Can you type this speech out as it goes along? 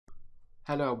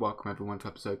Hello, welcome everyone to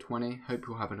episode 20. Hope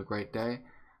you're having a great day.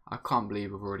 I can't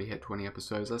believe we've already hit 20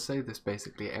 episodes. I say this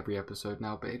basically every episode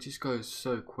now, but it just goes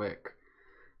so quick.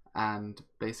 And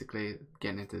basically,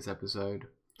 getting into this episode,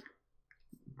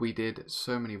 we did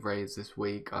so many raids this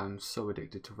week. I'm so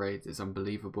addicted to raids, it's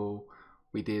unbelievable.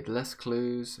 We did less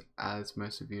clues, as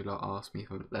most of you lot asked me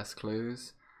for less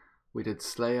clues. We did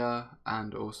Slayer,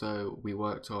 and also we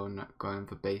worked on going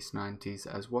for base 90s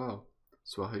as well.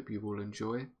 So I hope you all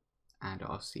enjoy, and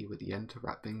I'll see you at the end to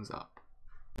wrap things up.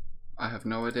 I have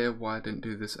no idea why I didn't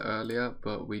do this earlier,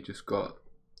 but we just got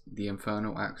the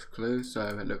Infernal Axe clue,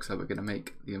 so it looks like we're going to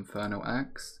make the Infernal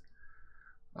Axe.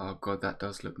 Oh god, that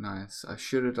does look nice. I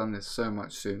should have done this so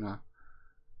much sooner.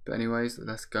 But anyways,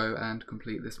 let's go and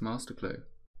complete this master clue.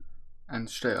 And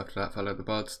straight after that, follow the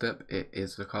bard step. It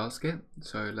is the casket.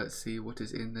 So let's see what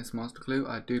is in this master clue.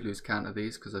 I do lose count of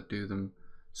these because I do them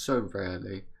so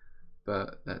rarely.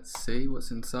 But let's see what's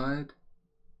inside.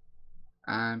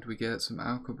 And we get some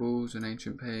alcohols, an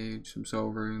ancient page, some soul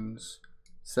runes,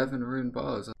 7 rune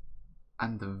bars.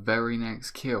 And the very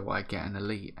next kill I get an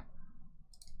elite.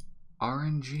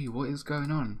 RNG, what is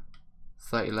going on?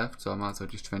 30 left, so I might as well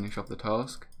just finish off the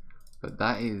task. But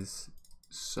that is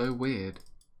so weird.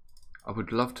 I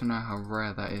would love to know how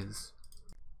rare that is.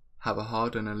 Have a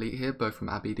hard and elite here, both from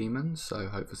Abbey Demons, so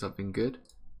hope for something good.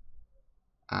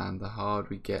 And the hard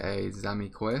we get a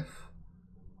Zami Quiff.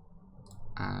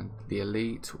 And the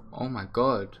elite, oh my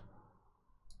god.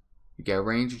 You get a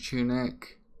Ranger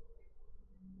Tunic.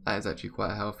 That is actually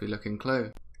quite a healthy looking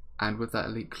clue. And with that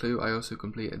elite clue, I also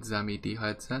completed Zami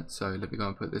D'Hide set, so let me go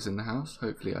and put this in the house.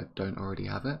 Hopefully I don't already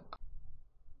have it.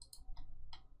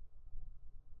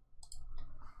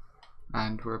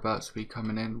 And we're about to be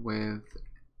coming in with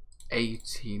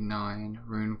 89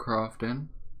 rune crafting.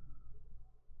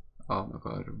 Oh my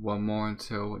god, one more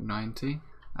until 90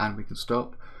 and we can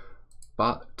stop.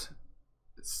 But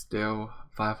still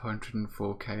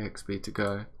 504k XP to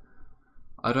go.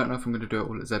 I don't know if I'm going to do it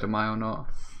all at ZMI or not.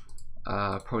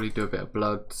 Probably do a bit of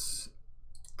bloods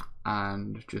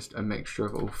and just a mixture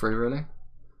of all three really.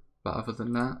 But other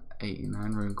than that,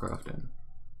 89 rune crafting.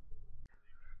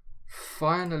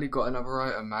 Finally got another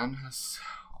item, man.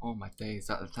 Oh my days,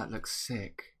 that looks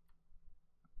sick.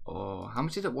 Oh, how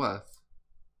much is it worth?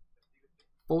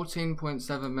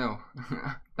 14.7 mil.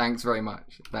 Thanks very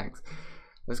much. Thanks.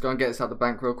 Let's go and get this out the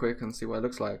bank real quick and see what it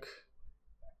looks like.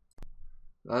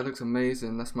 That looks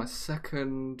amazing. That's my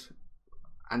second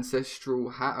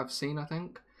ancestral hat I've seen, I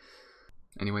think.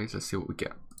 Anyways, let's see what we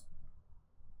get.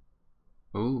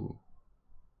 Oh,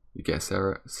 you get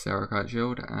a Serapite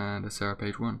Shield and a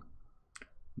Serapage 1.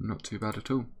 Not too bad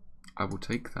at all. I will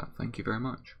take that, thank you very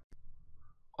much.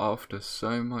 After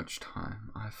so much time,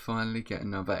 I finally get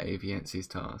another Aviences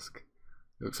task.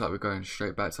 Looks like we're going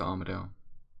straight back to Armadale.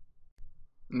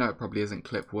 No, it probably isn't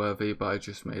clip worthy, but I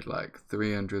just made like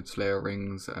 300 Slayer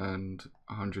rings and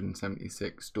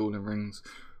 176 Dueling rings.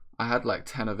 I had like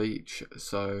 10 of each,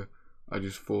 so I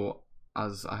just thought,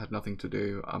 as I had nothing to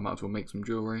do, I might as well make some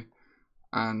jewellery.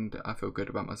 And I feel good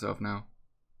about myself now.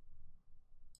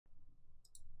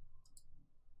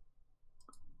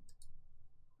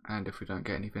 And if we don't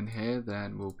get anything here,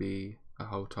 then we'll be a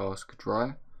whole task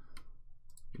dry.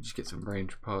 We just get some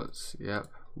range pots. Yep,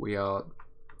 we are,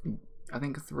 I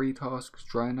think, 3 tasks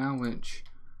dry now, which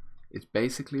is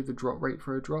basically the drop rate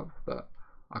for a drop, but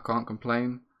I can't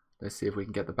complain. Let's see if we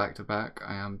can get the back-to-back.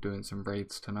 I am doing some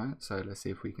raids tonight, so let's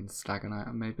see if we can snag an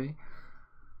item maybe.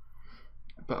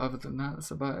 But other than that,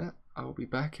 that's about it. I'll be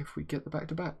back if we get the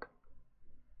back-to-back.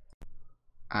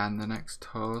 And the next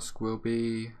task will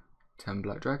be 10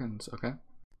 black dragons, okay?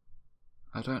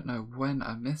 I don't know when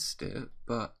I missed it,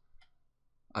 but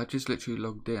I just literally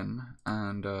logged in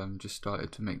and just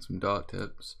started to make some dart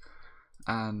tips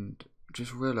and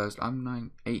just realised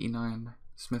I'm 89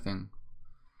 smithing.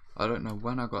 I don't know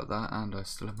when I got that, and I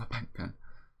still have my bank pen.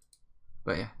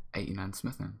 But yeah, 89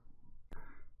 smithing.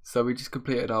 So we just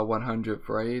completed our 100th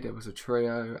raid. It was a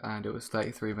trio and it was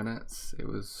 33 minutes. It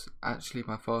was actually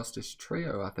my fastest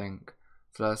trio, I think.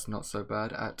 So that's not so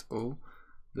bad at all.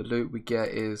 The loot we get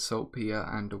is saltpeter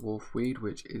and a wolf weed,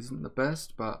 which isn't the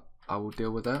best, but I will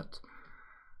deal with that.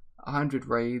 100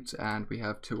 raids and we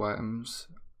have 2 items.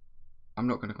 I'm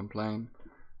not going to complain.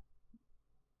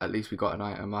 At least we got an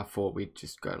item. I thought we'd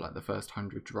just go like the first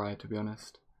 100 dry, to be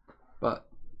honest. But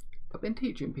I've been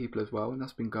teaching people as well, and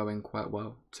that's been going quite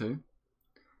well too.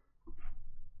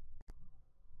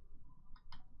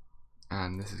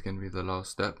 And this is going to be the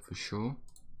last step for sure.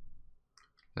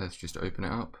 Let's just open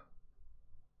it up.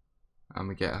 And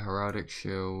we get a heraldic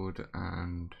shield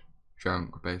and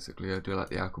junk basically. I do like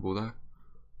the alcohol though.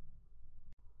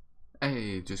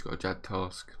 Hey, just got a Jad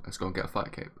task. Let's go and get a fire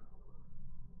cape.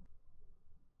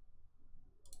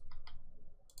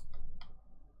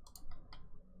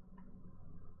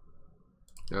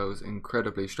 That was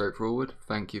incredibly straightforward.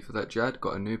 Thank you for that, Jad.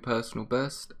 Got a new personal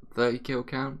best, 30 kill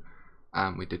count,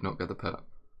 and we did not get the perk.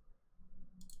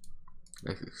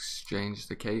 Let's exchange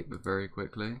the cape very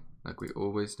quickly, like we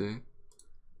always do.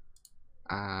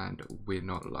 And we're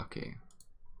not lucky.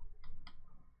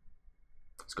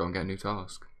 Let's go and get a new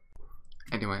task.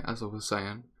 Anyway, as I was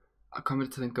saying, I come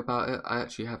to think about it, I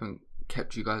actually haven't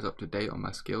kept you guys up to date on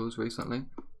my skills recently.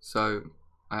 So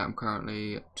I am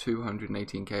currently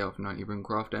 218k off 90 rune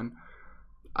crafting.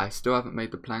 I still haven't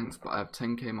made the planks, but I have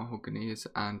 10k mahoganies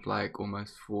and like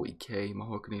almost 40k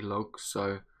mahogany logs,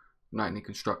 so 90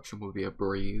 construction will be a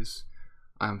breeze.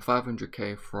 I am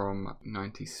 500k from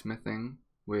 90 smithing,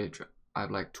 which I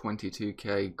have like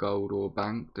 22k gold or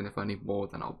banked, and if I need more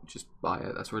then I'll just buy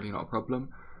it, that's really not a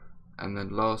problem. And then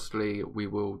lastly we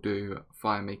will do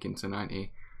fire making to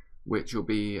 90, which will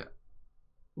be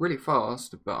really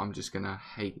fast, but I'm just gonna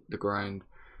hate the grind.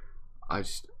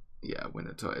 Yeah,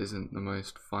 winter isn't the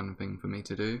most fun thing for me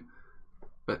to do,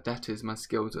 but that is my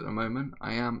skills at the moment.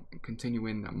 I am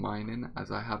continuing mining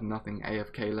as I have nothing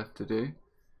AFK left to do.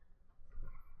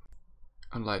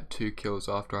 And like 2 kills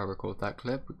after I record that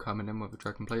clip, we're coming in with a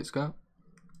dragon plate skirt.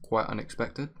 Quite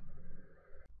unexpected.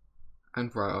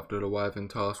 And right after the Wyvern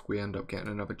task, we end up getting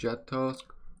another Jad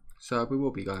task. So we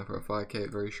will be going for a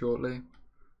 5k very shortly.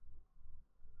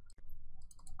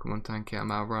 Come on, tank it,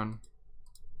 I'm out run.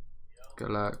 Good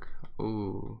luck.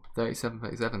 Ooh, 37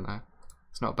 though.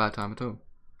 It's not a bad time at all.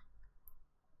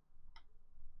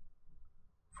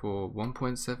 For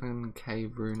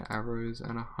 1.7k rune arrows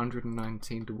and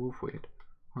 119 dwarf weed.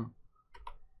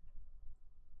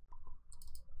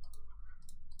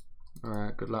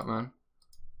 Alright, good luck, man.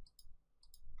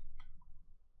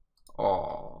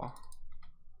 Aww.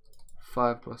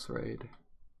 5+ raid.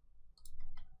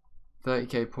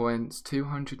 30k points,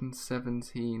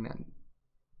 217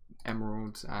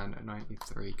 emeralds, and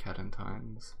 93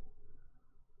 cadentines.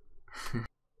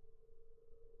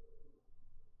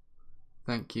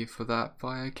 Thank you for that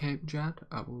fire cape, Jad.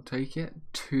 I will take it.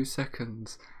 2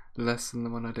 seconds less than the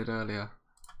one I did earlier.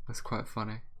 That's quite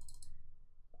funny.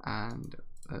 And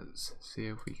let's see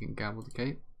if we can gamble the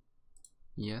cape.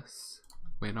 Yes,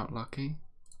 we're not lucky.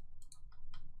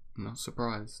 I'm not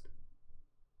surprised.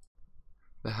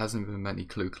 There hasn't been many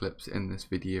clue clips in this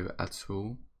video at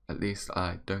all. At least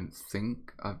I don't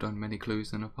think I've done many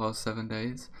clues in the past 7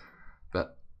 days.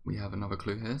 But we have another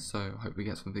clue here, so hope we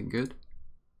get something good.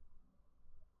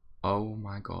 Oh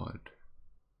my god.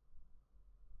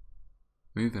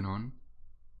 Moving on.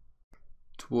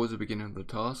 Towards the beginning of the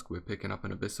task, we're picking up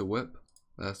an Abyssal Whip.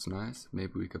 That's nice.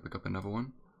 Maybe we could pick up another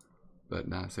one. But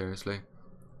nah, seriously.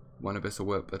 1 Abyssal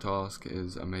Whip a task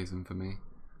is amazing for me.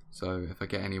 So if I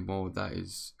get any more, that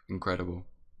is incredible.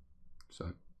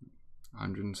 So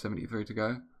 173 to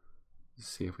go. Let's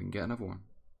see if we can get another one.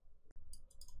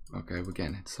 Okay, we're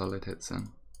getting solid hits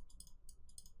then.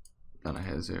 Then I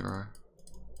hit 0.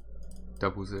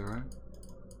 Double 0.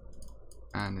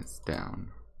 And it's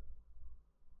down.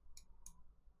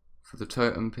 For the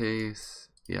totem piece,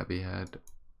 the Abbey Head,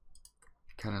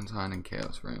 Calentine and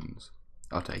Chaos Runes.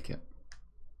 I'll take it.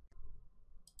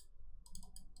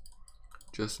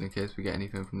 Just in case we get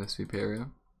anything from this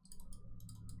superior.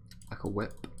 Like a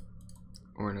whip.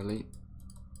 Or an elite.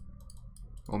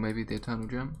 Or maybe the Eternal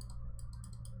Gem.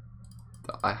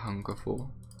 That I hunger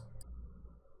for.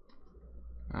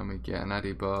 And we get an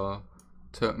Addy Bar,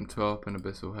 Totem Top and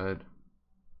Abyssal Head.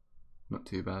 Not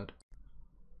too bad.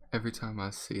 Every time I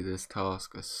see this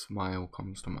task, a smile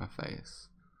comes to my face.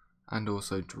 And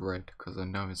also dread, because I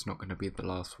know it's not going to be the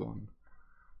last one.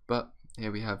 But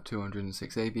here we have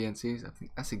 206 AVNCs. I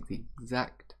think that's the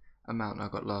exact amount I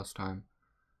got last time.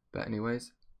 But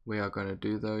anyways, we are going to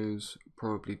do those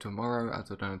probably tomorrow,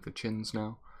 as I don't have the chins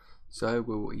now. So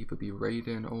we will either be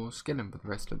raiding or skilling for the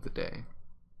rest of the day.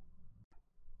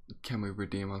 Can we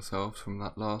redeem ourselves from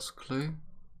that last clue?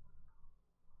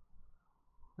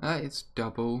 It's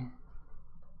double.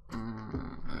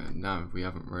 No, we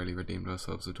haven't really redeemed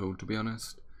ourselves at all, to be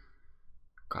honest.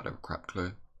 Kind of a crap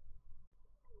clue.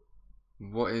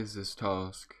 What is this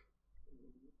task?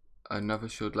 Another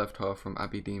shield left half from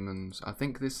Abbey Demons. I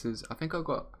think I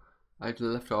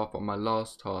left half on my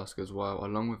last task as well,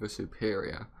 along with a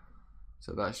superior.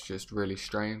 So that's just really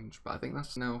strange. But I think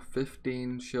that's now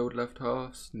 15 shield left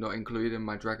halves, not including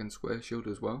my Dragon Square shield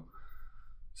as well.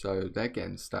 So they're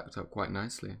getting stacked up quite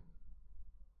nicely.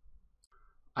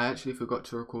 I actually forgot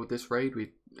to record this raid.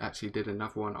 We actually did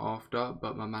another one after,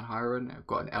 but my man Hiron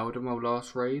got an Eldermo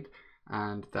last raid,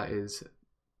 and that is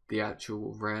the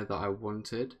actual rare that I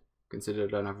wanted, considering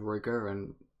I don't have rigor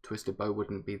and twisted bow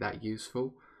wouldn't be that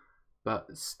useful.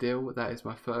 But still, that is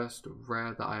my first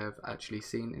rare that I have actually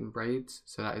seen in raids,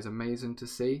 so that is amazing to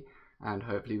see, and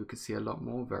hopefully we can see a lot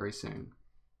more very soon.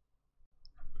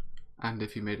 And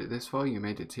if you made it this far, you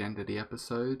made it to the end of the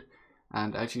episode,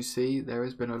 and as you see, there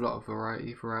has been a lot of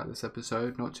variety throughout this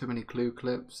episode. Not too many clue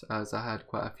clips, as I had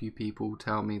quite a few people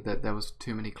tell me that there was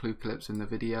too many clue clips in the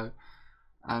video.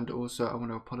 And also I want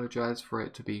to apologise for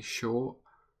it to be short,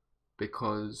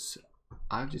 because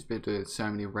I've just been doing so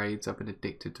many raids. I've been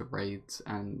addicted to raids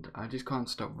and I just can't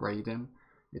stop raiding.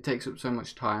 It takes up so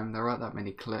much time, there aren't that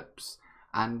many clips,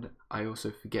 and I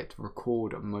also forget to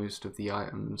record most of the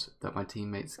items that my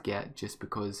teammates get, just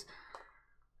because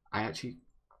I actually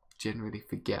generally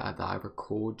forget that I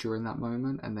record during that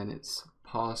moment, and then it's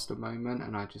past a moment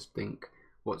and I just think,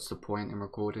 what's the point in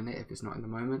recording it if it's not in the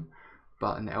moment?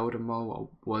 But an Elder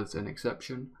Mole was an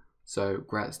exception, so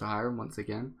grats to Hiram once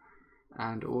again.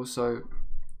 And also,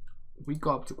 we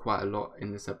got up to quite a lot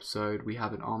in this episode. We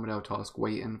have an Armadale task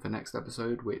waiting for next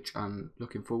episode, which I'm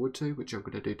looking forward to, which I'm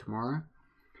going to do tomorrow.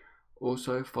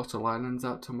 Also, Fossil Island's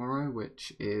out tomorrow,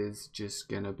 which is just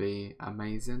going to be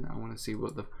amazing. I want to see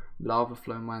what the lava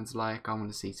flow mine's like. I want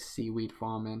to see seaweed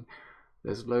farming.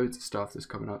 There's loads of stuff that's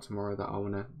coming out tomorrow that I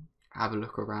want to have a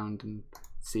look around and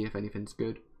see if anything's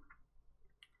good.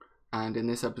 And in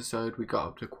this episode, we got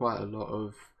up to quite a lot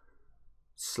of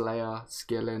Slayer,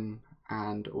 skilling,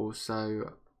 and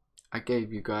also I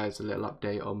gave you guys a little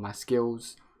update on my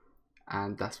skills,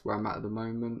 and that's where I'm at the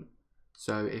moment.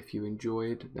 So if you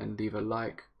enjoyed, then leave a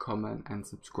like, comment and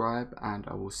subscribe, and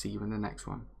I will see you in the next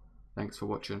one. Thanks for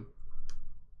watching.